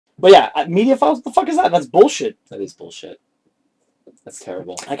But yeah, media files. What the fuck is that? That's bullshit. That is bullshit. That's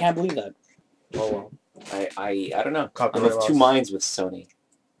terrible. I can't believe that. Oh well. I don't know. Copyright I'm of two minds with Sony.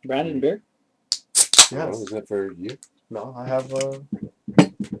 Brandon, beer? Yeah. Was that for you? No, I have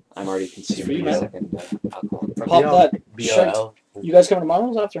I'm already For consuming you, my man. second alcohol. Pop that. BRL. You guys coming to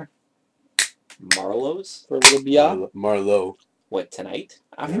Marlowe's after? Marlowe's? For a little bia? Marlowe. What, tonight?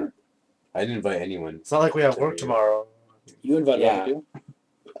 After? I didn't invite anyone. It's not like we have work tomorrow. You invited Yeah. me to.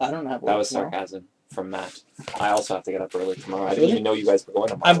 I don't have work That was tomorrow. sarcasm from Matt. I also have to get up early tomorrow. I didn't Really? even know you guys were going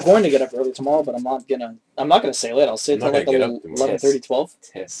to I'm Marlowe's. going to get up early tomorrow, but I'm not gonna stay late. I'll stay I'm till not like gonna get up tomorrow. 11:30, 12.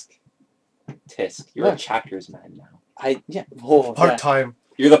 Tisk. You're What? a chapters man now. Oh, Part yeah. time.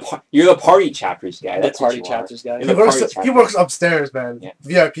 You're the party chapters guy. The That's what party you are. chapters guy. In He the party works. He chapters. works upstairs, man. Yeah.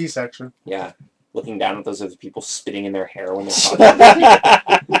 VIP section. Yeah. Looking down at those other people spitting in their hair when they're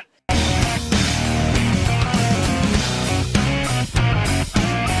talking.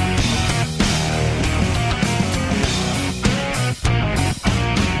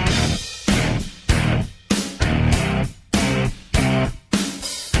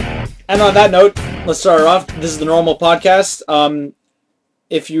 And on that note, let's start it off. This is the normal podcast.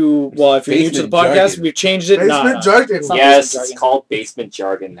 If you're new to the Basement podcast, Jargon. we've changed it. Basement Jargon. It's not Yes, Basement it's Jargon. called basement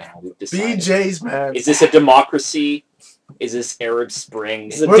jargon now. We've decided. BJ's, man. Is this a democracy? Is this Arab Spring?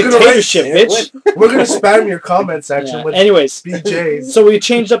 It's a We're gonna dictatorship, write- bitch. We're gonna spam your comment section Yeah. with Anyways, BJ's. so we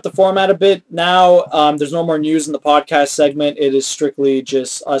changed up the format a bit. Now, there's no more news in the podcast segment. It is strictly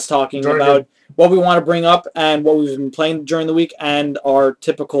just us talking Jargon. about what we want to bring up and what we've been playing during the week and our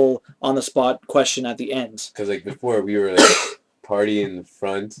typical on-the-spot question at the end. Because like before we were like party in the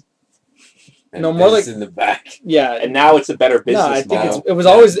front. And No, more business like- in the back. Yeah. And now it's a better business No, I think model. it was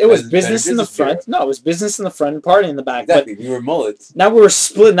always Better business in the business front. No, it was business in the front and party in the back. Exactly. We were mullets. But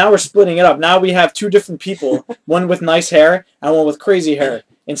now we're splitting it up. Now we have two different people, one with nice hair and one with crazy hair,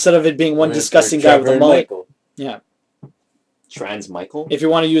 instead of it being one We're disgusting guy with Trevor a and mullet. Michael. Yeah. Trans Michael? If you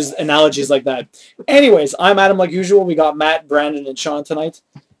want to use analogies like that. Anyways, I'm Adam like usual. We got Matt, Brandon, and Sean tonight.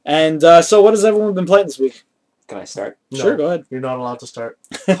 And so what has everyone been playing this week? Can I start? No, Sure, go ahead. You're not allowed to start.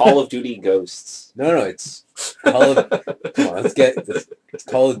 Call of Duty Ghosts. No, it's Call of. Come on, let's get this. It's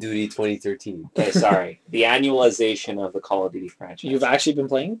Call of Duty 2013. Okay, sorry. The annualization of the Call of Duty franchise. You've actually been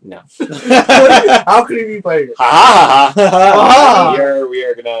playing? No. How could he be playing it? Ha ha ha ha! Ah! We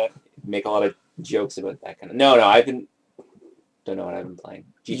are gonna make a lot of jokes about that kind of. No, I've been. Don't know what I've been playing.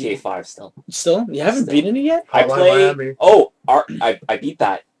 GTA 5 still. Still? You haven't Still. beaten it yet? I Hotline played. Miami. Oh, I beat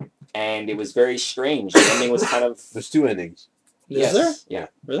that, and it was very strange. The ending was kind of. There's two endings. Is there? Yeah.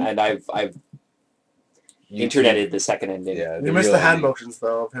 Really? And I've YouTube. interneted the second ending. Yeah. You missed real the hand ending. motions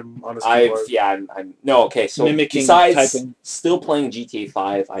though of him on his keyboard. I'm no okay. So Mimicking besides typing. still playing GTA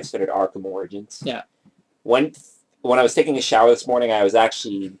 5, I started Arkham Origins. Yeah. When I was taking a shower this morning, I was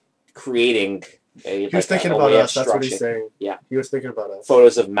actually creating He was thinking a about way of us. That's what he's structure. saying. Yeah. He was thinking about us.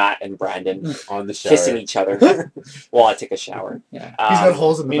 Photos of Matt and Brandon On the shower. kissing each other while I take a shower. Yeah. He's got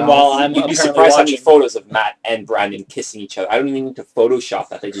holes in the Meanwhile, mouth. I'm You'd be apparently surprised how many watching. photos of Matt and Brandon kissing each other. I don't even need to Photoshop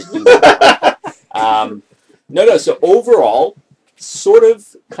that. They just do that. No. So overall, sort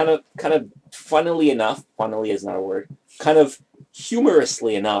of, kind of, funnily enough, funnily is not a word, kind of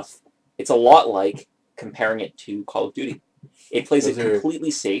humorously enough, it's a lot like comparing it to Call of Duty. It plays it Those are-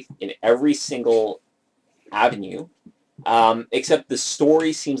 completely safe in every single avenue, except the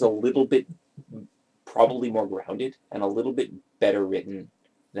story seems a little bit probably more grounded and a little bit better written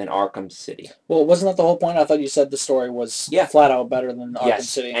than Arkham City. Well, wasn't that the whole point? I thought you said the story was flat out better than Arkham Yes,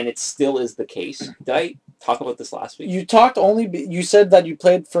 City. and it still is the case. Did I talk about this last week? You talked you said that you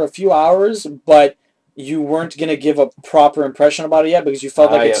played for a few hours, but you weren't going to give a proper impression about it yet because you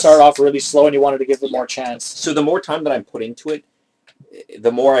felt like it Yes. started off really slow and you wanted to give it more chance. So the more time that I'm putting to it,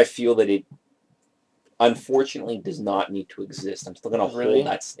 the more I feel that it unfortunately does not need to exist. I'm still going to Really? hold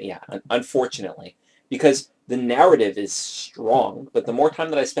that. Unfortunately. Because the narrative is strong, but the more time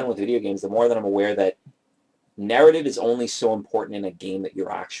that I spend with video games, the more that I'm aware that narrative is only so important in a game that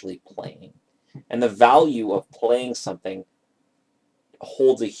you're actually playing. And the value of playing something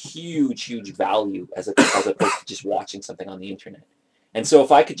holds a huge, huge value as opposed to just watching something on the internet. And so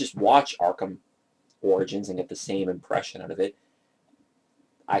if I could just watch Arkham Origins and get the same impression out of it,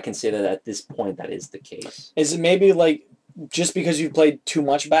 I can say that at this point that is the case. Is it maybe like just because you played too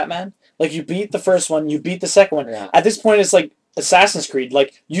much Batman? Like you beat the first one, you beat the second one. Yeah. At this point, it's like Assassin's Creed.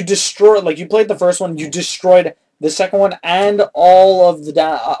 Like you destroyed, like you played the first one, you destroyed the second one and all of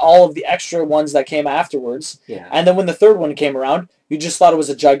the extra ones that came afterwards. Yeah. And then when the third one came around, you just thought it was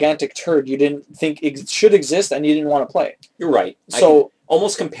a gigantic turd. You didn't think it should exist, and you didn't want to play. You're right. I So can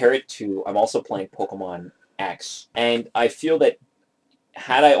almost compare it to, I'm also playing Pokemon X, and I feel that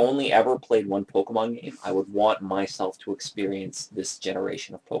had I only ever played one Pokemon game, I would want myself to experience this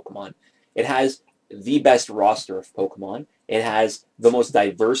generation of Pokemon. It has the best roster of Pokemon. It has the most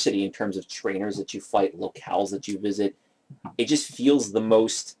diversity in terms of trainers that you fight, locales that you visit. It just feels the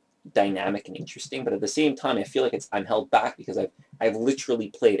most dynamic and interesting, but at the same time, I feel like I'm held back because I've literally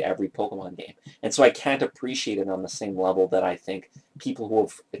played every Pokemon game, and so I can't appreciate it on the same level that I think people who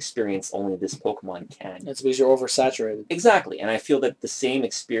have experienced only this Pokemon can. It's because you're oversaturated. Exactly, and I feel that the same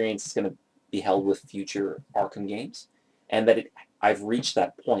experience is going to be held with future Arkham games, and that I've reached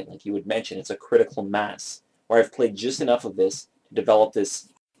that point, like you would mention, it's a critical mass where I've played just enough of this to develop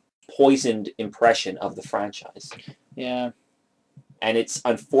this poisoned impression of the franchise. Yeah. And it's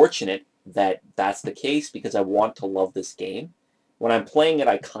unfortunate that that's the case because I want to love this game. When I'm playing it,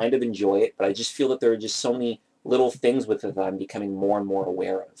 I kind of enjoy it, but I just feel that there are just so many little things with it that I'm becoming more and more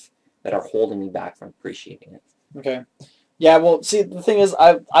aware of that are holding me back from appreciating it. Okay. Yeah, well, see, the thing is,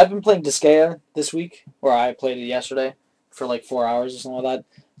 I've been playing Disgaea this week, or I played it yesterday for like 4 hours or something like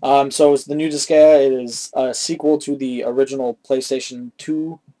that. So it's the new Disgaea. It is a sequel to the original PlayStation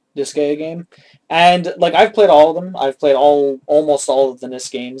 2 Disgaea game, and like I've played all of them. I've played almost all of the NIS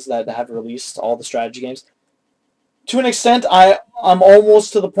games that have released, all the strategy games. To an extent, I'm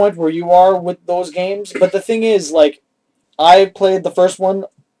almost to the point where you are with those games. But the thing is, like, I played the first one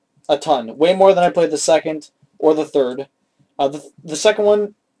a ton, way more than I played the second or the third. The second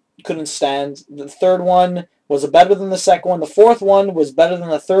one couldn't stand. The third one was better than the second one. The fourth one was better than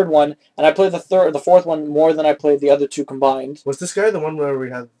the third one, and I played the fourth one more than I played the other two combined. Was this guy the one where we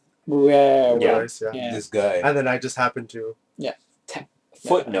had? Yeah. This guy. And then I just happened to. Yeah.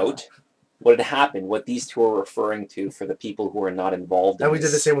 Footnote: what had happened, what these two are referring to for the people who are not involved in And we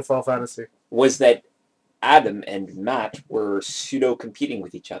did the same with Final Fantasy. Was that Adam and Matt were pseudo-competing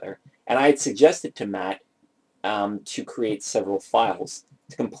with each other. And I had suggested to Matt to create several files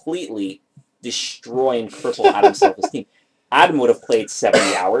to completely destroy and cripple Adam's self-esteem. Adam would have played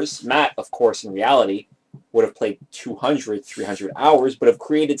 70 hours. Matt, of course, in reality, would have played 200, 300 hours, but have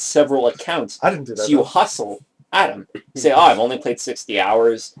created several accounts. I didn't do that. So you hustle Adam. Say, I've only played 60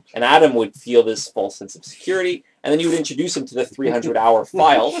 hours. And Adam would feel this false sense of security. And then you would introduce him to the 300-hour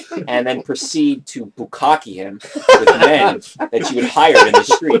file and then proceed to bukkake him with men that you would hire in the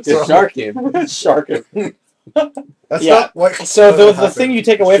street to shark him. Shark him. That's not what. So the thing you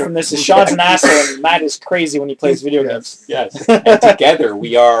take away from this is Sean's an asshole and Matt is crazy when he plays video games. Yes. And together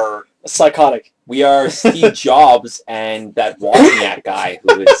we are psychotic. We are Steve Jobs and that Wozniak guy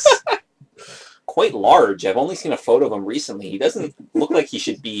who is quite large. I've only seen a photo of him recently. He doesn't look like he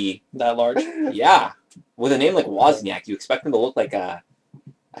should be that large. Yeah. With a name like Wozniak, you expect him to look like a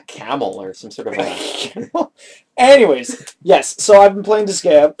camel or some sort of a... Anyways, yes, so I've been playing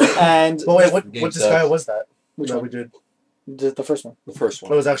Disgaea, and... But wait, what Disgaea was that? Which one? We did? The first one. The first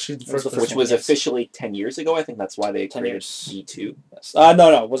one. It was actually the first one. Which was officially 10 years ago, I think that's why they created D2. Yes.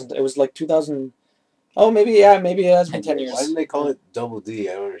 No, it wasn't. It was like 2000... Oh, maybe it has been 10 years. Why didn't they call it Double D?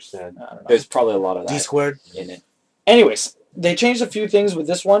 I don't understand. I don't know. There's probably a lot of that D squared in it. Anyways, they changed a few things with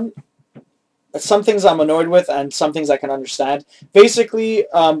this one. Some things I'm annoyed with, and some things I can understand. Basically,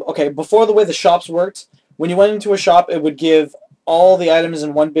 okay, before the way the shops worked, when you went into a shop, it would give all the items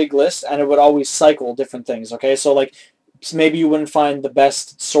in one big list, and it would always cycle different things, okay? So, like, maybe you wouldn't find the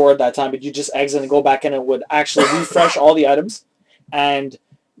best sword that time, but you just exit and go back in, and it would actually refresh all the items and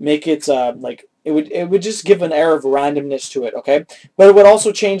make it, like, it would just give an air of randomness to it, okay? But it would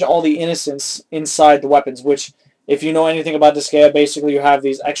also change all the innocence inside the weapons, which... If you know anything about Disgaea, basically you have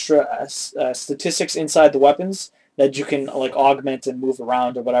these extra statistics inside the weapons that you can like augment and move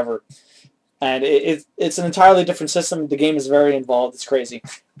around or whatever. And it's an entirely different system. The game is very involved. It's crazy.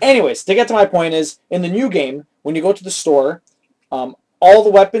 Anyways, to get to my point is, in the new game, when you go to the store, all the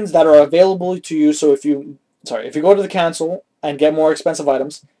weapons that are available to you, so if you go to the console and get more expensive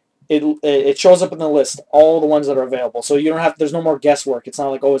items, it shows up in the list, all the ones that are available. So you don't have, there's no more guesswork. It's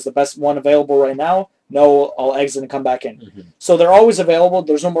not like, oh, it's the best one available right now. No, I'll exit and come back in. Mm-hmm. So they're always available.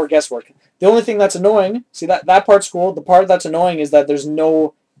 There's no more guesswork. The only thing that's annoying, see that part's cool. The part that's annoying is that there's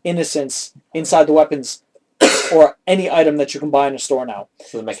no innocence inside the weapons or any item that you can buy in a store now.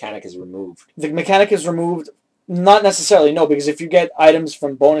 So the mechanic is removed. The mechanic is removed. Not necessarily, no, because if you get items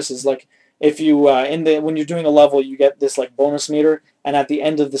from bonuses, like if you when you're doing a level, you get this like bonus meter, and at the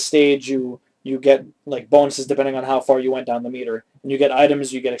end of the stage, you get like bonuses depending on how far you went down the meter, and you get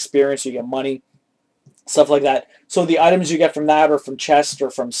items, you get experience, you get money. Stuff like that. So the items you get from that or from chests or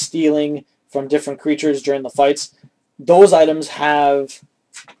from stealing from different creatures during the fights, those items have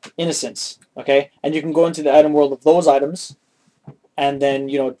innocence, okay? And you can go into the item world of those items and then,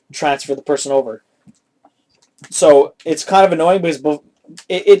 transfer the person over. So it's kind of annoying because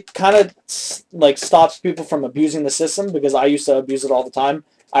it kind of like stops people from abusing the system, because I used to abuse it all the time.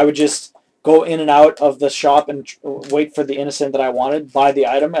 I would just go in and out of the shop and wait for the innocent that I wanted, buy the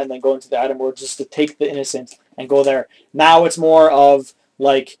item, and then go into the item world just to take the innocent and go there. Now it's more of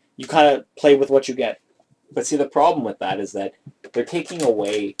like you kind of play with what you get. But see, the problem with that is that they're taking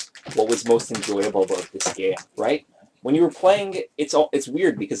away what was most enjoyable about Disgaea, right? When you were playing it, it's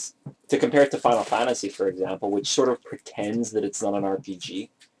weird because to compare it to Final Fantasy, for example, which sort of pretends that it's not an RPG,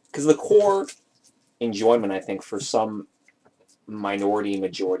 because the core enjoyment, I think, for some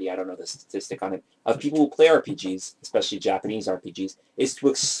majority, I don't know the statistic on it, of people who play RPGs, especially Japanese RPGs, is to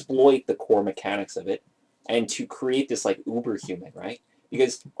exploit the core mechanics of it and to create this like uber human, right?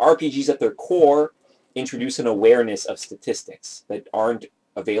 Because RPGs at their core introduce an awareness of statistics that aren't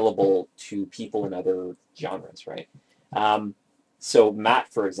available to people in other genres, right? So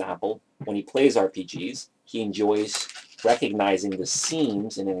Matt, for example, when he plays RPGs, he enjoys recognizing the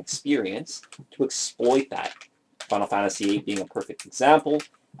seams in an experience to exploit that. Final Fantasy VIII being a perfect example.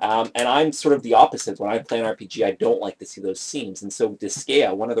 And I'm sort of the opposite. When I play an RPG, I don't like to see those seams. And so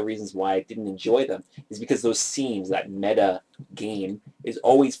Disgaea, one of the reasons why I didn't enjoy them is because those seams, that meta game, is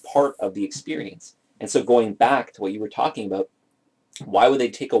always part of the experience. And so going back to what you were talking about, why would they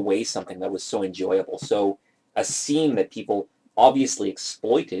take away something that was so enjoyable? So a seam that people obviously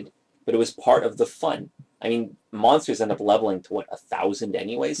exploited, but it was part of the fun. I mean, monsters end up leveling to what, 1,000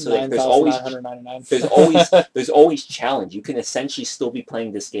 anyways. So like, there's always challenge. You can essentially still be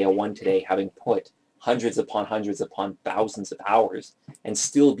playing Disgaea 1 today, having put hundreds upon thousands of hours, and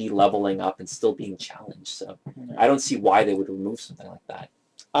still be leveling up and still being challenged. So I don't see why they would remove something like that.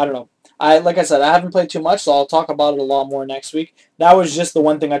 I don't know. Like I said, I haven't played too much, so I'll talk about it a lot more next week. That was just the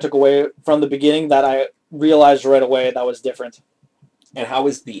one thing I took away from the beginning that I realized right away that was different. And how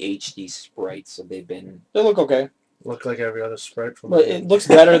is the HD sprites? Have they been? They look okay. Look like every other sprite from. But it looks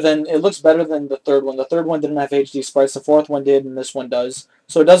better than the third one. The third one didn't have HD sprites. The fourth one did, and this one does.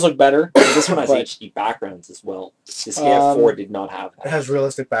 So it does look better. This one has HD backgrounds as well. Disgaea 4 did not have that. It has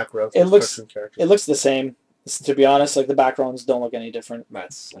realistic backgrounds. It looks the same. To be honest, like the backgrounds don't look any different.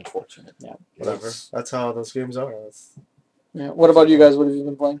 That's unfortunate. Yeah. Whatever. That's how those games are. Yeah. What about you guys? What have you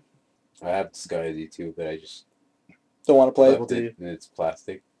been playing? I have Disgaea D2, but I just don't want to play it. And it's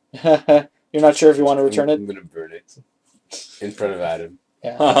plastic. You're not sure if you want to return it? I'm gonna burn it in front of Adam.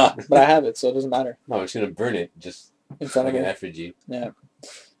 Yeah. But I have it, so it doesn't matter. No, I'm just gonna burn it just in front like of an it. effigy. Yeah.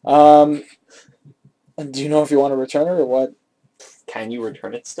 Do you know if you want to return it or what? Can you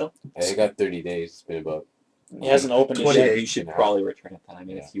return it still? I got 30 days. It's been about. He hasn't opened it. You should probably return it then. I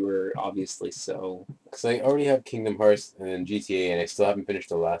mean, if you were obviously so. Because I already have Kingdom Hearts and then GTA, and I still haven't finished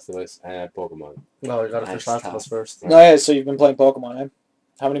The Last of Us and I have Pokemon. No, you gotta finish Last of Us first. No, yeah, so you've been playing Pokemon, eh?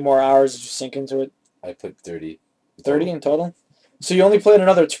 How many more hours did you sink into it? I put 30. 30 in total? So you only played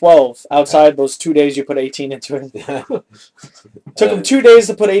another 12 outside those 2 days you put 18 into it. Took him 2 days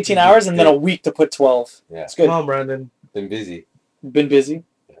to put 18 hours and then a week to put 12. Yeah. It's good. Come on, Brandon. Been busy. Been busy?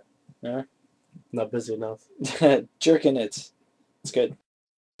 Yeah. Not busy enough. Jerking it. It's good.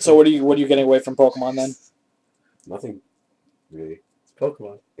 So what are you getting away from Pokemon then? Nothing, really. It's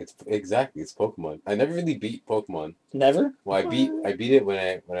Pokemon. It's Pokemon. I never really beat Pokemon. Never? Well, I beat it when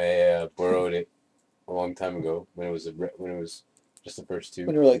I borrowed it a long time ago when it was just the first two.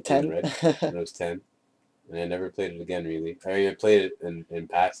 When you were like 10? When I was 10, and I never played it again really. I mean, I played it in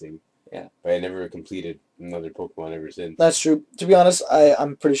passing. Yeah. But I never completed another Pokemon ever since. That's true. To be honest,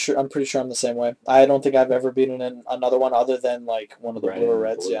 I'm pretty sure I'm the same way. I don't think I've ever beaten another one other than like one of the blue or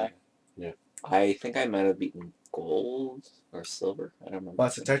reds. Yeah. Yeah. I think I might have beaten gold or silver. I don't remember. Well,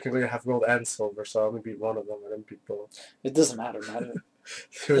 so technically I have gold and silver, so I only beat one of them. I didn't beat both. It doesn't matter, man.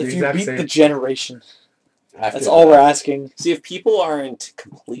 If you beat the generation, that's After all we're asking. See, if people aren't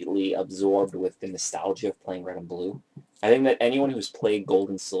completely absorbed with the nostalgia of playing red and blue, I think that anyone who's played gold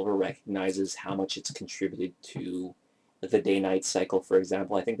and silver recognizes how much it's contributed to the day-night cycle, for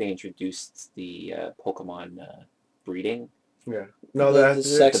example. I think they introduced the Pokemon breeding. Yeah. No, the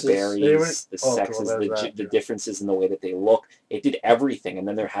sexes. The berries, the sexes, the differences in the way that they look. It did everything, and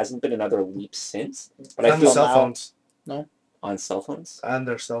then there hasn't been another leap since. But and I feel cell phones. No. On cell phones? And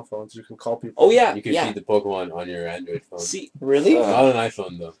their cell phones. You can call people. Oh, yeah. You can feed the Pokemon on your Android phone. See, really? Not an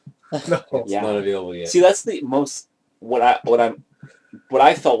iPhone, though. No. It's not available yet. See, that's the most... What I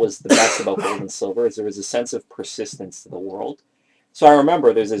felt was the best about Gold and Silver is there was a sense of persistence to the world. So I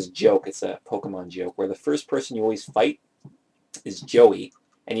remember there's this joke, it's a Pokemon joke, where the first person you always fight is Joey,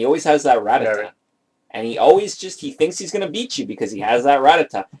 and he always has that Rattata. And he thinks he's going to beat you because he has that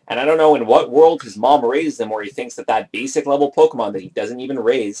Rattata. And I don't know in what world his mom raised him where he thinks that basic level Pokemon that he doesn't even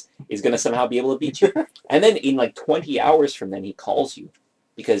raise is going to somehow be able to beat you. And then in like 20 hours from then, he calls you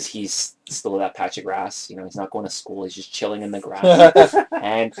because he's still at that patch of grass. You know, he's not going to school. He's just chilling in the grass.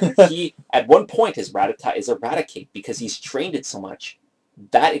 And he, at one point, his Rattata is Eradicate because he's trained it so much.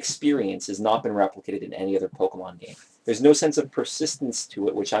 That experience has not been replicated in any other Pokemon game. There's no sense of persistence to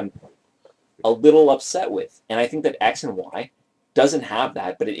it, which I'm a little upset with. And I think that X and Y doesn't have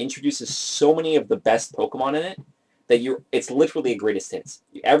that, but it introduces so many of the best Pokemon in it that it's literally a greatest hits.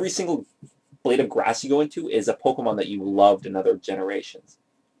 Every single blade of grass you go into is a Pokemon that you loved in other generations.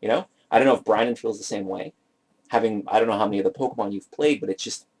 You know? I don't know if Brandon feels the same way. I don't know how many of the Pokemon you've played, but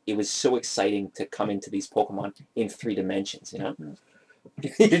it was so exciting to come into these Pokemon in 3 dimensions, you know?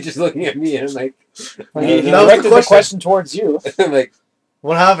 You're just looking at me and I'm like... He directed the question towards you. I'm like...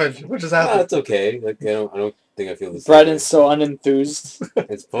 What happened? What just happened? It's okay. Like I don't think I feel the same. Brandon's so unenthused.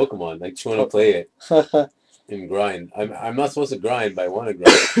 It's Pokemon. Like, you want to play it and grind. I'm not supposed to grind, but I want to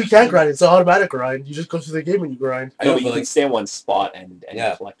grind. You can't grind. It's an automatic grind. You just go through the game and you grind. I know, but you can stay in one spot and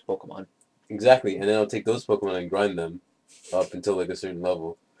collect Pokemon. Exactly, and then I'll take those Pokemon and grind them up until like a certain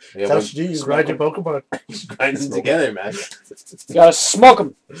level. That's what you do. You grind your Pokemon. Just grind them together, man. You gotta smoke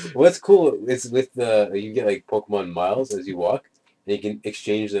them. What's cool is with you get like Pokemon miles as you walk, and you can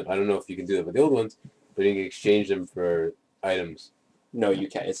exchange them. I don't know if you can do that with the old ones, but you can exchange them for items. No, you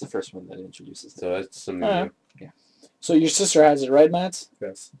can't. It's the first one that introduces them. So that's something Alright. new. Yeah. So your sister has it, right, Matt?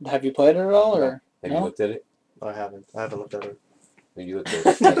 Yes. Have you played it at all, or Have no? you looked at it? I haven't. I haven't looked at it. Have you looked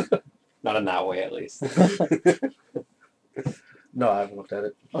at it? Not in that way, at least. No, I haven't looked at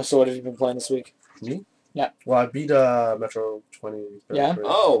it. Oh, so what have you been playing this week? Me? Yeah. Well, I beat Metro 20. Yeah?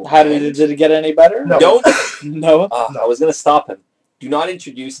 Oh. How did it get any better? No. Don't. No. I was going to stop him. Do not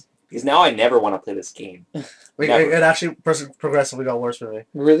introduce... Because now I never want to play this game. It actually progressively got worse for me.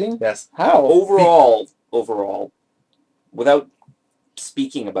 Really? Yes. How? Overall, without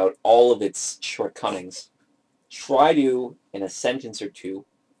speaking about all of its shortcomings, try to, in a sentence or two,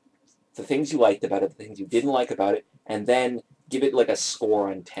 the things you liked about it, the things you didn't like about it, and then give it like a score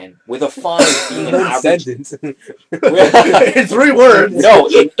on 10. With a 5 being an average... sentence. In 3 words. No,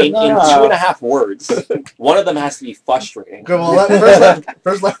 in 2.5 words. One of them has to be frustrating. Okay, well,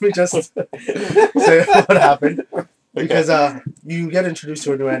 first let me just say what happened. Because you get introduced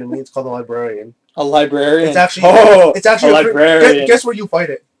to a new enemy. It's called the Librarian. A librarian? It's actually a librarian. Guess where you fight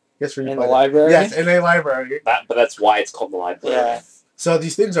it. Guess where you In fight the library? Yes, in a library. But that's why it's called the library. Yeah. So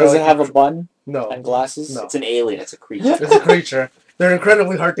these things are Does like... it have a bun No. and glasses? No. It's an alien. It's a creature. It's a creature. They're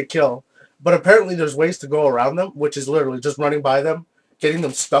incredibly hard to kill. But apparently there's ways to go around them, which is literally just running by them, getting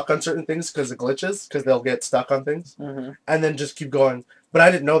them stuck on certain things because of glitches, because they'll get stuck on things, and then just keep going. But I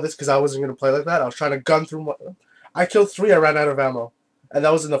didn't know this because I wasn't going to play like that. I was trying to gun through... I killed 3, I ran out of ammo. And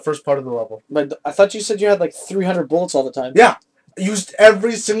that was in the first part of the level. But I thought you said you had like 300 bullets all the time. Yeah. I used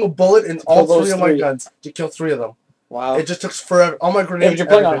every single bullet in all 3 of my 3. guns to kill 3 of them. Wow. It just took forever. All my Yeah, grenades... but you're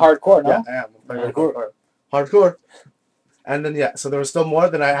playing on hardcore, no? Yeah, I am. I'm playing hardcore. Hardcore. And then, yeah, so there was still more.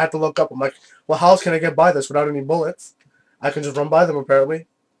 Then I had to look up. I'm like, well, how else can I get by this without any bullets? I can just run by them, apparently.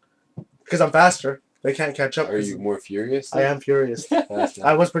 Because I'm faster. They can't catch up. Are you more furious? I am furious.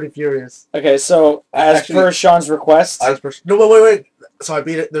 I was pretty furious. Okay, so as per Sean's request... No, wait. So I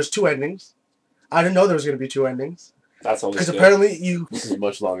beat it. There's 2 endings. I didn't know there was going to be 2 endings. That's always Because good. apparently you... This is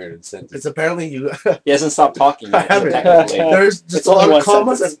much longer than sentence. It's apparently you... He hasn't stopped talking I yet. haven't. Technically. There's just It's a only lot one of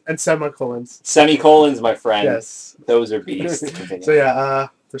commas sentence. and semicolons. Semicolons, my friend. Yes. Those are beasts. Continue. So yeah,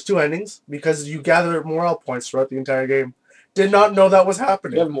 there's 2 endings because you gather morale points throughout the entire game. Did not know that was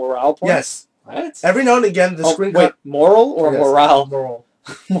happening. You have morale points? Yes. What? Every now and again, the screen... Wait, moral or Yes, morale? Moral.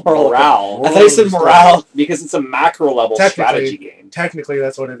 Morale. I thought you said morale. Because it's a macro level strategy game. Technically,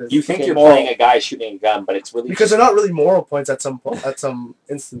 that's what it is. You think Okay, you're moral. playing a guy shooting a gun, but it's really Because just, they're not really moral points at some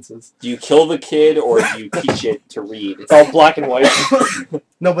instances. do you kill the kid or do you teach it to read? It's all black and white.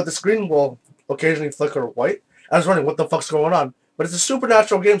 No, but the screen will occasionally flicker white. I was wondering what the fuck's going on. But it's a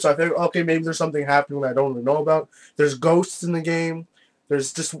supernatural game, so I figured, okay, maybe there's something happening I don't really know about. There's ghosts in the game.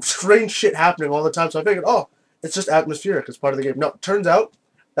 There's just strange shit happening all the time. So I figured, oh, it's just atmospheric. It's part of the game. No, turns out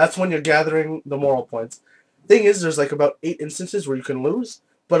that's when you're gathering the moral points. Thing is, there's like about 8 instances where you can lose,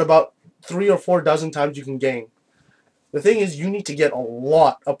 but about 3 or 4 dozen times you can gain. The thing is, you need to get a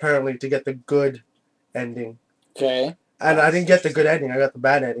lot, apparently, to get the good ending. Okay. And I didn't get the good ending. I got the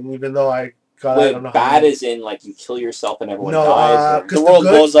bad ending, even though I got, I Wait, don't know bad how as in like you kill yourself and everyone No, dies? Or... 'cause The world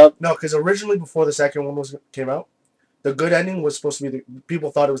good- blows up. No, because originally, before the second one came out, the good ending was supposed to be people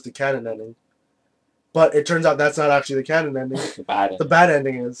thought it was the canon ending. But it turns out that's not actually the canon ending. The bad The bad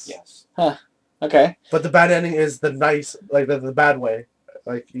ending is. Yes. Huh. Okay. But the bad ending is the nice, like the bad way.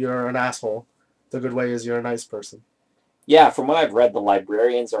 Like you're an asshole. The good way is you're a nice person. Yeah, from what I've read, the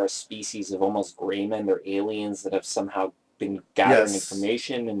librarians are a species of almost gray men. They're aliens that have somehow been gathering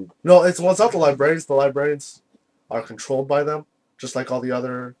information and... No, it's not the librarians. The librarians are controlled by them, just like all the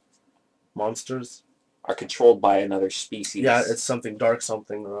other monsters. Are controlled by another species. Yeah, it's something dark,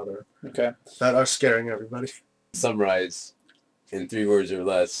 something or other. Okay. That are scaring everybody. Summarize in 3 words or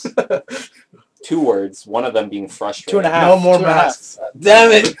less. 2 words, one of them being frustrating. 2.5. No more 2.5. masks.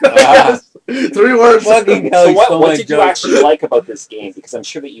 Damn it! 3 words. Fucking hell, So you stole what my did you joke. actually like about this game? Because I'm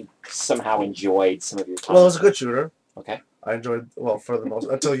sure that you somehow enjoyed some of your time. Well, it was a good shooter. Okay. I enjoyed, well, for the most,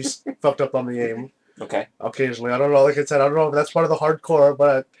 until you fucked up on the aim. Okay. Occasionally. I don't know, like I said, I don't know if that's part of the hardcore,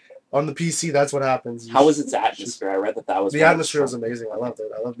 but on the PC, that's what happens. How was its atmosphere? I read that was... The atmosphere was amazing. I loved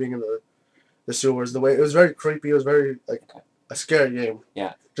it. I loved being in the sewers. The way, it was very creepy. It was very, like, a scary game.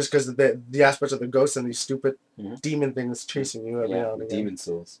 Yeah. Just because the aspects of the ghosts and these stupid demon things chasing you every now and again. Demon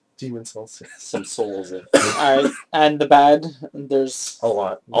souls. Demon souls. Some souls of Alright, and the bad, there's... A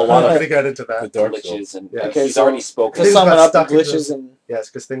lot. A lot I'm not of going to get into The that. dark glitches souls. and... Yeah. Okay, he's so- already spoken. To Things sum it got up, the stuck into- glitches and... Yes,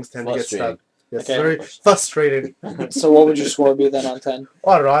 because things tend to get Frustrating. stuck. Yes, Okay. very frustrating. So what would your score be then on 10?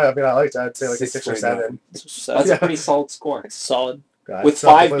 I don't know. I mean, I liked it. I'd say like a 6 or 6.9. 7. So That's Yeah. a pretty solid score. it's solid. With So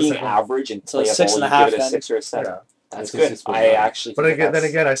 5 it was being like- average and So playable, 6.5 you give it a then. 6 or a 7. Yeah. That's It's a good. 6.9. I actually But think again, then that's-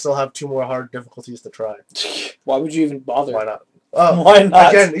 again, I still have 2 more hard difficulties to try. Why would you even bother? Why not? Oh, Why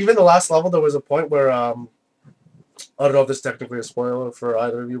not? again, even the last level, there was a point where I don't know if this is technically a spoiler for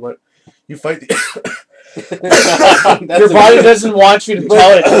either of you, but you fight the Your body doesn't want you to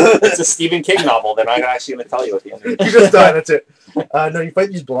tell it. It's a Stephen King novel. They're not actually going to tell you at the end. you just die. That's it. No, you fight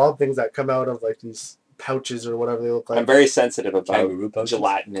these blob things that come out of like these pouches or whatever they look like. I'm very sensitive about Kangaroo pouches?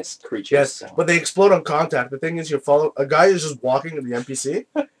 gelatinous creatures. Yes, so. but they explode on contact. The thing is, you follow a guy is just walking in the NPC,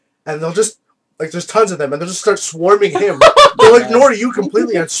 and they'll just like there's tons of them, and they'll just start swarming him. They'll ignore you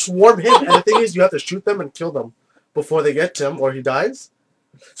completely and swarm him. And the thing is, you have to shoot them and kill them before they get to him, or he dies.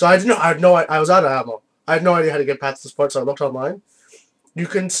 So I didn't know. I was out of ammo. I had no idea how to get past this part, so I looked online. You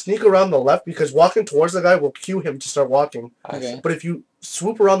can sneak around the left because walking towards the guy will cue him to start walking. Okay. But if you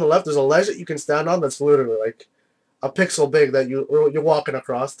swoop around the left, there's a ledge that you can stand on that's literally like a pixel big that you're walking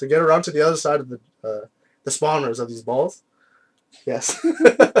across to get around to the other side of the spawners of these balls. Yes.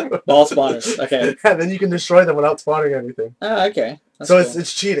 Ball spawners. Okay. And then you can destroy them without spawning anything. Ah, okay. That's So cool.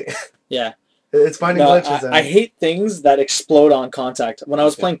 it's cheating. Yeah. It's finding No, glitches. I hate things that explode on contact. When I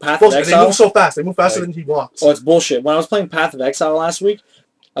was playing Path of Bullshit, they Exile... move so fast. They move faster than he walks. Oh, it's bullshit. When I was playing Path of Exile last week,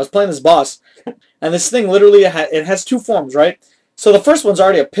 I was playing this boss, and this thing literally it has 2 forms, right? So the first one's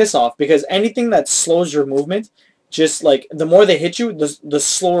already a piss off because anything that slows your movement, just like the more they hit you, the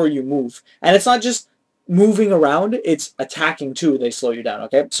slower you move. And it's not just moving around, it's attacking too. They slow you down,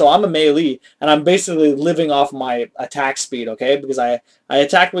 okay? So I'm a melee, and I'm basically living off my attack speed, okay? Because I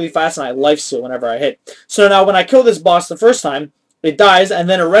attack really fast and I lifesteal whenever I hit. So now when I kill this boss the first time, it dies, and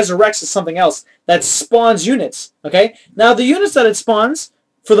then it resurrects as something else that spawns units, okay? Now the units that it spawns,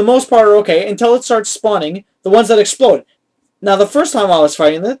 for the most part, are okay until it starts spawning the ones that explode. Now the first time I was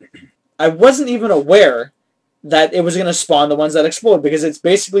fighting it, I wasn't even aware that it was going to spawn the ones that explode because it's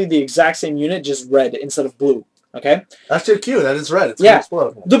basically the exact same unit, just red instead of blue. Okay? That's your cue. That is red. It's Yeah. gonna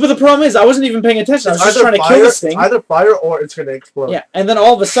explode. But the problem is, I wasn't even paying attention. I was just trying to kill this thing. Either fire or it's gonna explode. Yeah, and then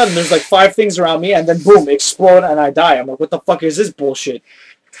all of a sudden, there's like 5 things around me, and then boom, explode, and I die. I'm like, what the fuck is this bullshit?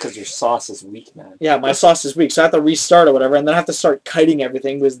 Because your sauce is weak, man. Yeah, my sauce is weak, so I have to restart or whatever, and then I have to start kiting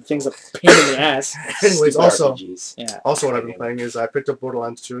everything because the thing's a pain in the ass. Anyways, Stupid also, RPGs. Yeah. also what I've been playing is I picked up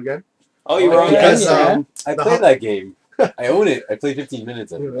Borderlands 2 again. Oh, you were on Yeah, Because, yeah. I The played hu- that game. I own it. I played 15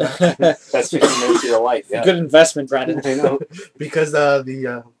 minutes of it. That's 15 minutes of your life. Yeah. Good investment, Brandon. I know. because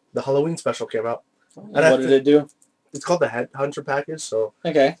the Halloween special came out. And what did it do? It's called the Head Hunter package, so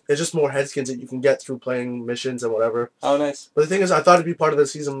Okay. it's just more head skins that you can get through playing missions and whatever. Oh, nice. But the thing is, I thought it'd be part of the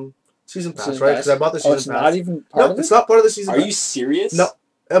season pass, Season right? pass. Because I bought the Oh, it's season not pass. even part No, of it's it? not part of the season Are pass. you serious? No.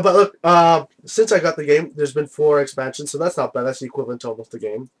 But look, since I got the game, there's been 4 expansions, so that's not bad. That's the equivalent to almost the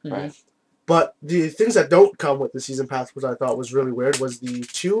game. Mhm. Right. But the things that don't come with the season pass, which I thought was really weird, was the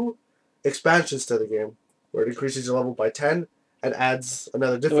 2 expansions to the game, where it increases your level by 10 and adds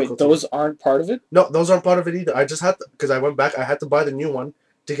another difficulty. Wait, those aren't part of it? No, those aren't part of it either. I just had to, because I went back, I had to buy the new one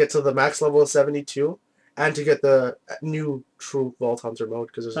to get to the max level of 72 and to get the new True Vault Hunter mode,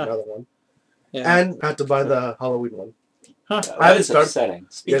 because there's Huh. another one. Yeah. And I had to buy the Halloween one. Huh. I That haven't is started- upsetting.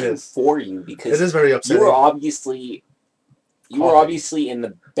 It Speaking is. for you, It because is very you upsetting. were obviously in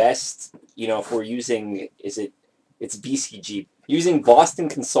the best, if we're using, it's BCG, using Boston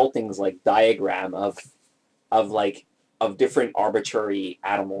Consulting's like diagram of like of different arbitrary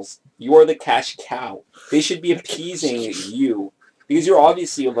animals. You are the cash cow. They should be appeasing you because you're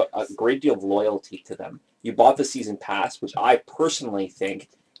obviously of a great deal of loyalty to them. You bought the season pass, which I personally think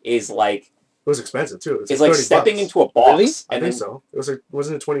is like It was expensive too. It's like stepping into a box. Really? I think so. It was like,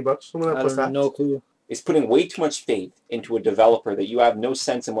 wasn't it $20? Something like I that plus have tax? no clue. It's putting way too much faith into a developer that you have no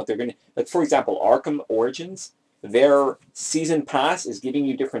sense in what they're going to... Like, for example, Arkham Origins, their season pass is giving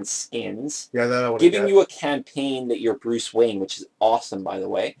you different skins, Yeah, that I would giving you a campaign that you're Bruce Wayne, which is awesome, by the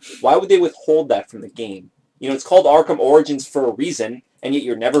way. Why would they withhold that from the game? You know, it's called Arkham Origins for a reason, and yet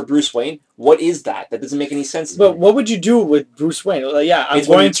you're never Bruce Wayne. What is that? That doesn't make any sense to But me. what would you do with Bruce Wayne? Yeah, I'm It's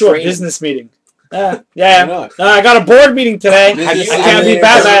when going you to a train him. business meeting. Why Yeah. not? I got a board meeting today. Have you- I can't be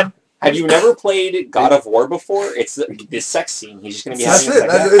Batman. Have you never played God of War before? It's this sex scene. He's just going to be That's having it.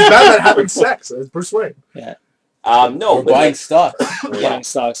 a sex It's Batman having sex. It's Bruce Wayne. No, We're but buying like, stock. Buying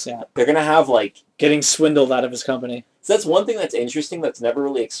stocks, yeah. they're going to have like... Getting swindled out of his company. So that's one thing that's interesting that's never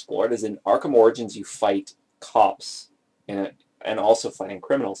really explored is in Arkham Origins you fight cops and also fighting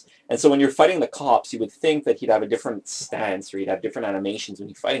criminals. And so when you're fighting the cops, you would think that he'd have a different stance or he'd have different animations when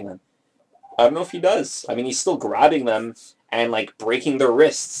you're fighting them. I don't know if he does. I mean, he's still grabbing them and like breaking their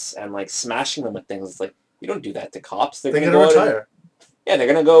wrists and like smashing them with things. It's like, you don't do that to cops. They're They're going gonna to go out retire. yeah, they're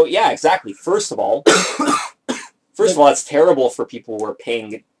going to go, yeah, exactly. First of all, it's terrible for people who are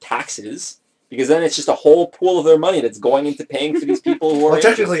paying taxes. Because then it's just a whole pool of their money that's going into paying for these people who are... Well,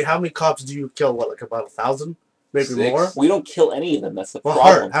 technically, how many cops do you kill? What, like about 1,000? Maybe 6. more? We don't kill any of them. That's the Well,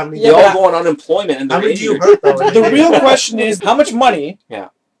 problem. hurt. How many? Yeah, They but all go on unemployment and how they're many do you injured. hurt though? The real question is, how much money Yeah.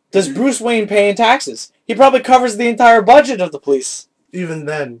 does Bruce Wayne pay in taxes? He probably covers the entire budget of the police. Even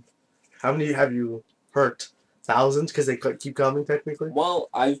then, how many have you hurt? Thousands? Because they keep coming, technically? Well,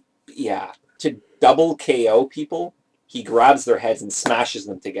 to double KO people, he grabs their heads and smashes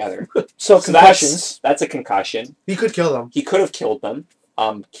them together. So concussions. That's a concussion. He could kill them. He could have killed them.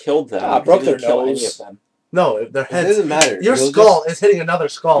 Killed them. Ah, He broke didn't their kill any nose. of them. No, if their It heads... doesn't matter. Your He'll skull is hitting another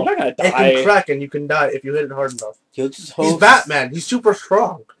skull. You're not gonna It can die. crack and you can die if you hit it hard enough. He'll just He's host. Batman. He's super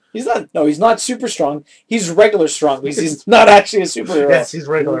strong. He's not. No, he's not super strong. He's regular strong. He's not actually a superhero. Yes, he's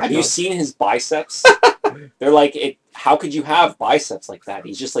regular. Have you strong. seen his biceps? They're like, how could you have biceps like that?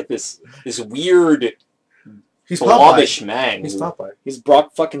 He's just like this weird, He's blobbish Popeye. man. He's who- Popeye. He's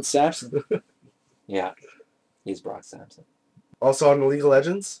Brock fucking Sampson. Yeah. He's Brock Sampson. Also on League of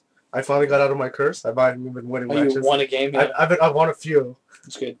Legends, I finally got out of my curse. I've been winning Oh, you matches. won a game. Yeah, I've won a few.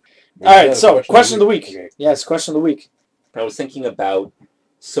 that's good. Is All that right, a so question of the week. Okay. Yes, question of the week. I was thinking about,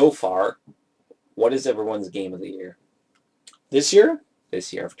 so far, what is everyone's game of the year This year,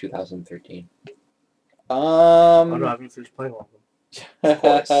 this year of 2013? I don't know. I haven't finished playing all of them. Of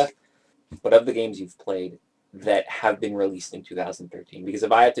course. What of the games you've played that have been released in 2013? Because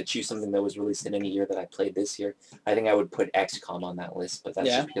if I had to choose something that was released in any year that I played this year, I think I would put XCOM on that list, but that's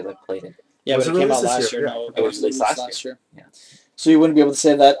Yeah. just because I played it. Yeah, Was but it it came out released this last year? year. Yeah. No, It was released last year. Yeah. So you wouldn't be able to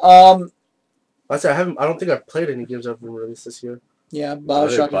say that. I said I don't think I've played any games that have been released this year. Yeah,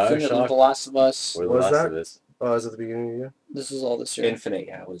 Bioshock Either Infinite, Bioshock The Last of Us. Or The What was Last that? of Us. Oh, is it the beginning of the year? This is all this year. Infinite,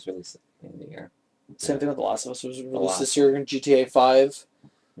 yeah, it was released in the year. Same thing with The Last of Us. It was released Last. this year in GTA 5.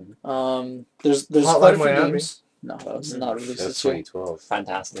 There's Hotline quite a few Miami. games. No, that was not released That was this year. 2012.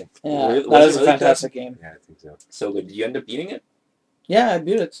 Fantastic. Yeah, Was that it is a really fantastic game. Yeah, I think so. So good. Did you end up beating it? Yeah, I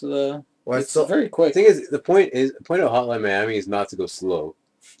beat it to the. Well, It's still, very The quick. thing is, the point of Hotline Miami is not to go slow.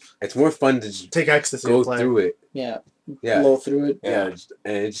 It's more fun to just take ecstasy go and play. through it. Yeah, Yeah, blow through it. yeah,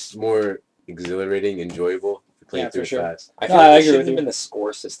 and it's more exhilarating, enjoyable to play Yeah, through for sure. fast. I No, feel I like there agree shouldn't with have you. been the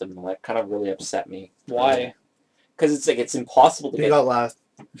score system. That kind of really upset me. Why? Because it's like it's impossible to He get. got last.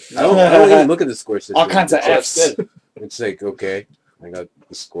 I don't even look at the score system. All kinds of Oh, Fs. it's good. It's like, okay, I got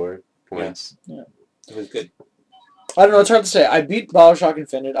the score points. It was good. I don't know. It's hard to say. I beat Bioshock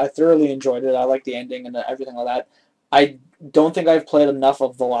Infinite. I thoroughly enjoyed it. I like the ending and everything like that. I don't think I've played enough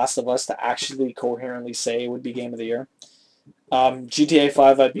of The Last of Us to actually coherently say it would be Game of the Year. GTA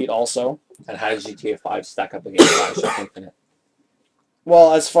 5 I beat also. And how does GTA 5 stack up against Bioshock Infinite?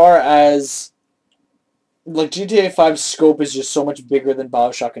 Well, as far as like GTA 5's scope is just so much bigger than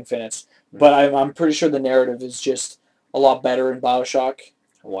Bioshock Infinite's, but I'm pretty sure the narrative is just a lot better in Bioshock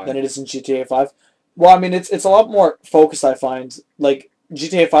Why? than it is in GTA 5. Well, I mean, it's a lot more focused, I find. Like,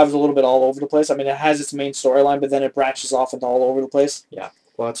 GTA 5 is a little bit all over the place. I mean, it has its main storyline, but then it branches off into all over the place.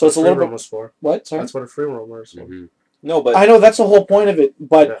 Well, that's So what it's a free little roam bit- was for. What? Sorry? That's what a free roam was for. Mhm. No, but I know that's the whole point of it,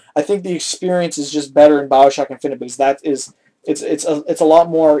 but Yeah. I think the experience is just better in Bioshock Infinite because that is it's a lot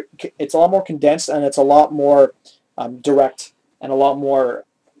more condensed and it's a lot more direct and a lot more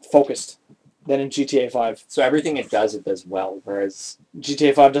focused than in GTA 5. so everything it does well. Whereas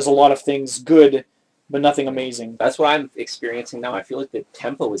GTA 5 does a lot of things good, but nothing amazing. That's what I'm experiencing now. I feel like the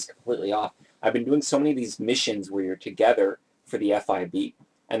tempo is completely off. I've been doing so many of these missions where you're together for the FIB,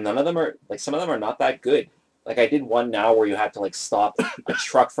 and none of them are like, some of them are not that good. Like I did one now where you had to like stop a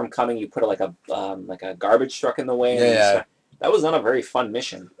truck from coming. You put like a garbage truck in the way. And Yeah. that was not a very fun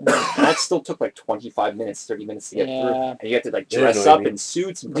mission. And that still took like 25 minutes, 30 minutes to get through. And you had to like dress up in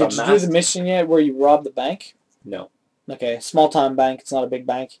suits and put Did on you do masks. the mission yet where you rob the bank? No. Okay, small time bank. It's not a big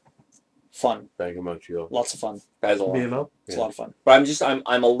bank. Fun. Bank of Montreal. Lots of fun. That is a lot. BMO? It's a lot of fun. But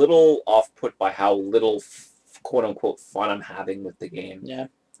I'm a little off put by how little quote unquote fun I'm having with the game. Yeah.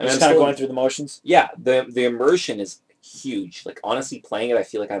 I mean, Just I'm kind of still- going through the motions. Yeah, the immersion is huge. Like honestly, playing it, I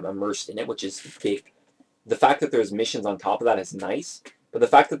feel like I'm immersed in it, which is big. The fact that there's missions on top of that is nice, but the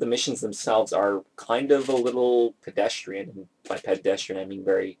fact that the missions themselves are kind of a little pedestrian, and by pedestrian I mean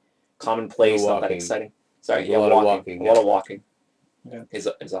very commonplace, not that Walking. exciting. Sorry, A yeah, lot of walking. walking, A lot of walking. Okay.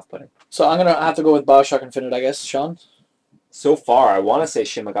 Is off-putting. So I'm gonna have to go with Bioshock Infinite, I guess. Sean. So far, I want to say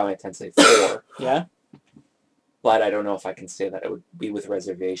Shin Megami Tensei 4, Yeah. but I don't know if I can say that. It would be with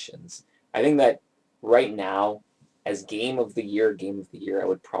reservations. I think that right now, as game of the year, I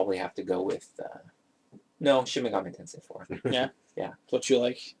would probably have to go with no, Shin Megami Tensei 4. What you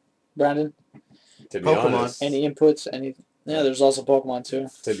like, Brandon? To be Pokemon. honest, Any inputs? Any? Yeah. There's also Pokemon too.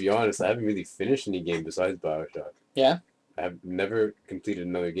 I haven't really finished any game besides Bioshock. Yeah. I have never completed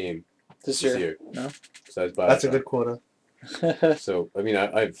another game This this year. year. No? Besides Bioshock. That's a good quota. So I mean,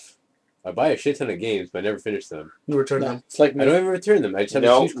 I buy a shit ton of games, but I never finish them. You return No, them. it's like I don't me. ever return them. I just have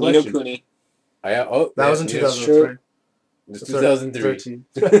No, a huge Ni no collection. Kuni. That was in yeah, 2003. It's 2003. 13.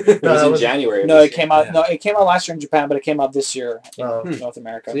 It No, was that in was- January. of No, this it came out. Yeah. No, it came out last year in Japan, but it came out this year in Oh. North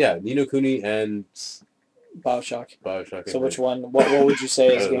America. So yeah, Ni no Kuni and Bioshock. Bioshock. So which one? What would you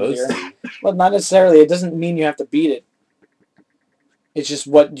say is Out of game of the those year? two, Well, not necessarily. It doesn't mean you have to beat it. It's just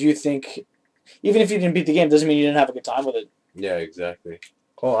what do you think? Even if you didn't beat the game, doesn't mean you didn't have a good time with it. Yeah, exactly.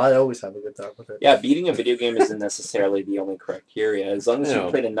 Oh, I always have a good time with it. Yeah, beating a video game isn't necessarily the only criteria. As long as No.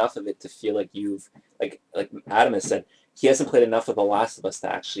 you've played enough of it to feel like you've, like Adam has said, he hasn't played enough of The Last of Us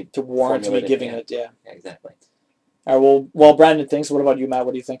to actually To warrant me formulate giving yeah. it, yeah. Yeah, exactly. All right, well, while Brandon thinks, what about you, Matt?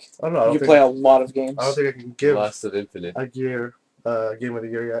 What do you think? I don't know. I don't You think, play a lot of games. I don't think I can give Last of Infinite. a year, game of the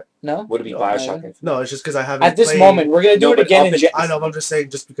year yet. No? Would it be No, Bioshock? maybe. Infinite? No, it's just because I haven't. At this played- moment, we're gonna do No, it but again in up Jan- I know. But I'm just saying,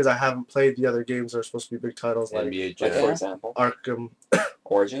 just because I haven't played the other games that are supposed to be big titles like NBA Like, Jam. for Yeah. example, Arkham.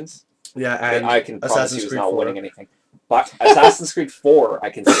 Origins. Yeah, And and I can promise Assassin's you he's Creed not 4. winning anything. But Assassin's Creed 4, I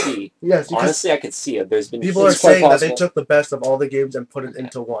can see. yes, because Honestly, I could see it. There's been people are It's quite saying that they possible. took the best of all the games and put it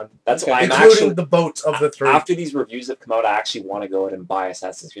into one, That's Okay. why I'm including actually the boats of the three. after these reviews have come out, I actually want to go ahead and buy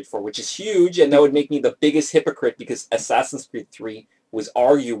Assassin's Creed 4, which is huge, and that would make me the biggest hypocrite because Assassin's Creed 3 was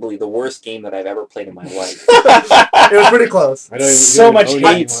arguably the worst game that I've ever played in my life. It was pretty close. I don't even, So you don't much own it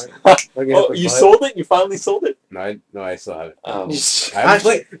hate. anymore. Okay, Oh, but you buy it. sold it? You finally sold it? No, I still have it. Oh. I haven't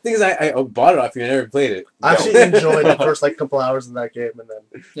played. The thing is, I bought it off you. I never played it. I actually enjoyed the first couple hours of that game, and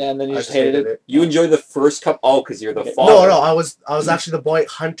then Yeah, and then you I just hated it. You enjoy the first cup? Oh, because you're the Okay. father. No, I was actually the boy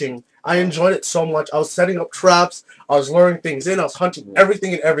hunting. I enjoyed it so much. I was setting up traps. I was luring things in. I was hunting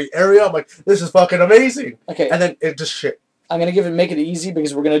everything in every area. I'm like, this is fucking amazing. Okay, And then it just shit. I'm gonna make it easy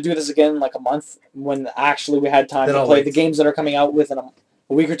because we're gonna do this again in like a month when actually we had time Then to I'll play wait. the games that are coming out within a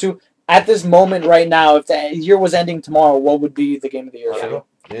week or two. At this moment, right now, if the year was ending tomorrow, what would be the game of the year? I don't know.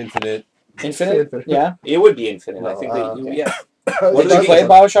 Infinite. Infinite? Infinite. Yeah. It would be Infinite. I No, think that you, okay. yeah. What are did the you play games?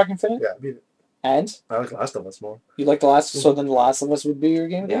 Bioshock Infinite? Yeah, I beat it. And I like Last of Us more. you like the last? So then the Last of Us would be your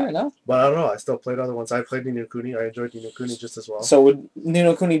game of the Yeah. year, no? But I don't know. I still played other ones. I played Ni no Kuni. I enjoyed Ni no Kuni just as well. So would Ni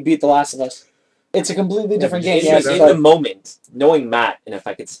no Kuni beat the Last of Us? It's a completely different but game. you Yes, said in that- the but moment, knowing Matt, and if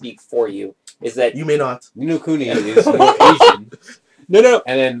I could speak for you, is that You may not. Ni no Kuni is more Asian, no,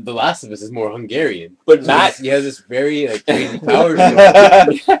 and then The Last of Us is more Hungarian. but So Matt, he has this very crazy power.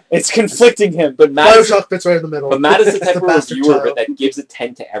 Show. it's conflicting him. but Matt, is, Bioshock fits right in the middle. but Matt is the type The of bastard reviewer child. that gives a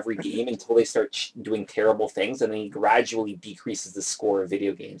 10 to every game until they start doing terrible things, and then he gradually decreases the score of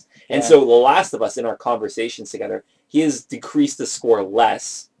video games. And Yeah. so, The Last of Us, in our conversations together, he has decreased the score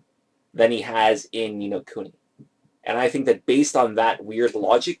less than he has in Ni no Kuni. And I think that based on that weird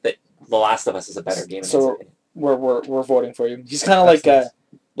logic, that The Last of Us is a better game. in his So- opinion. We're voting for you. He's kind of like Dick I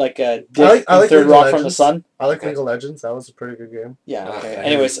like in Third League of Rock from the Legends. Sun. I like Okay. League of Legends. That was a pretty good game. Yeah. Ah, Okay. that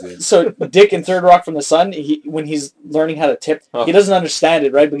Anyways, is good. so Dick in Third Rock from the Sun, when he's learning how to tip, Oh. he doesn't understand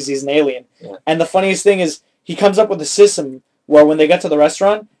it, right? Because he's an alien. Yeah. And the funniest thing is, he comes up with a system where when they get to the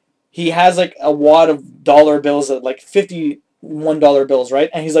restaurant, he has like a wad of dollar bills, like $51 bills, right?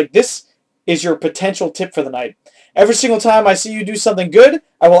 And he's like, "This is your potential tip for the night." Every single time I see you do something good,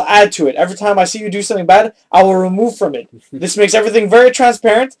 I will add to it. Every time I see you do something bad, I will remove from it. This makes everything very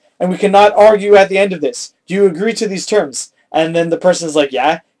transparent, and we cannot argue at the end of this. Do you agree to these terms? And then the person's like,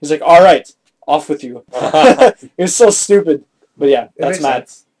 yeah. He's like, all right, off with you. It was so stupid. But yeah, that's mad.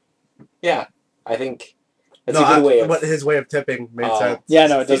 Sense. Yeah, I think that's a good way of... But his way of tipping made sense. Yeah,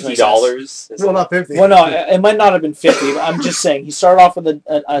 no, it does make sense. $50? Well, not 50. Well, no, it might not have been 50. But I'm just saying, he started off with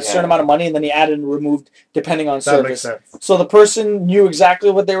a certain amount of money, and then he added and removed depending on service. That makes sense. So the person knew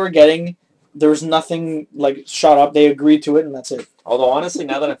exactly what they were getting. There was nothing, like, shot up. They agreed to it, and that's it. Although, honestly,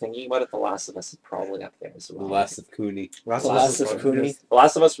 now that I'm thinking about it, The Last of Us is probably up there as well. The Last of Cooney. The Last of Cooney. The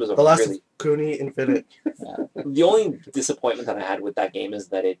Last of Us was a The Last really... of Cooney Infinite. The only disappointment that I had with that game is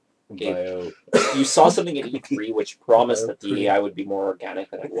that you saw something at E3 which promised that the AI would be more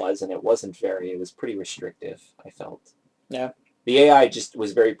organic than it was, and it wasn't very. It was pretty restrictive, I felt. Yeah. The AI just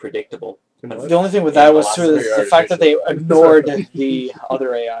was very predictable. The only thing with that was the fact that they ignored the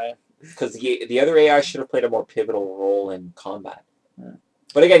other AI. Because the other AI should have played a more pivotal role in combat. Yeah.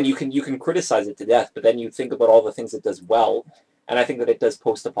 But again, you can criticize it to death, but then you think about all the things it does well, and I think that it does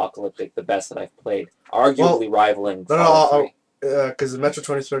post-apocalyptic the best that I've played, arguably rivaling. Because in Metro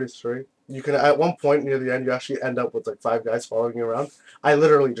 2033, you can at one point near the end you actually end up with like 5 guys following you around. I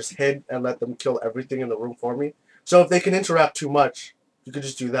literally just hid and let them kill everything in the room for me. So if they can interact too much, you could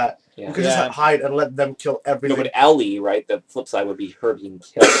just do that. Yeah. You could just hide and let them kill everything. No, but Ellie, right? The flip side would be her being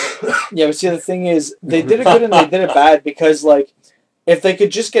killed. Yeah, but see, the thing is, they did it good and they did it bad because, like, if they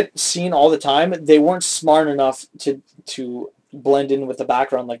could just get seen all the time, they weren't smart enough to blend in with the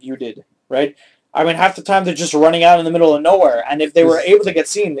background like you did, right? I mean, half the time they're just running out in the middle of nowhere, and if they were able to get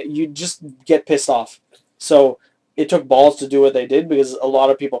seen, you'd just get pissed off. So it took balls to do what they did because a lot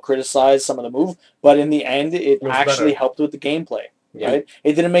of people criticized some of the move, but in the end, it actually helped with the gameplay. Yeah. Right?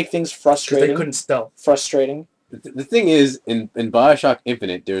 It didn't make things frustrating. They couldn't stealth. Frustrating. The thing is, in Bioshock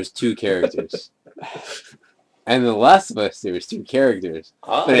Infinite, there's 2 characters. And in The Last of Us, there's 2 characters.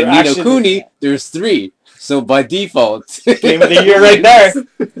 Oh, but in Ni no Kuni, there's 3. So by default... Game of the year right there.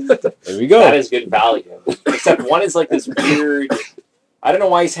 There we go. That is good value. Except one is like this weird... I don't know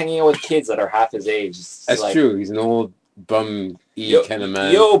why he's hanging out with kids that are half his age. That's true. He's an old bum-y kind of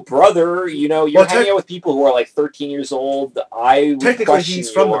man. Yo, brother, you know, you're hanging out with people who are like 13 years old. Technically,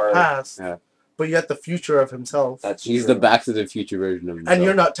 he's from the past, but yet the future of himself. He's the Back to the Future version of himself. And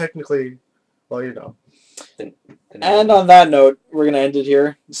you're not technically, well, you know. And on that note, we're going to end it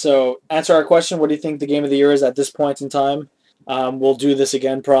here. So, answer our question. What do you think the game of the year is at this point in time? We'll do this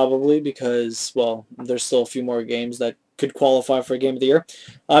again probably because, well, there's still a few more games that could qualify for a game of the year.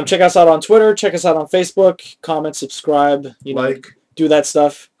 Check us out on Twitter. Check us out on Facebook. Comment, subscribe. You know, do that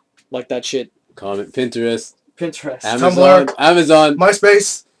stuff. Like that shit. Comment, Pinterest. Tumblr. Amazon.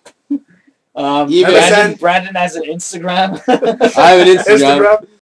 MySpace. Brandon has an Instagram. I have an Instagram.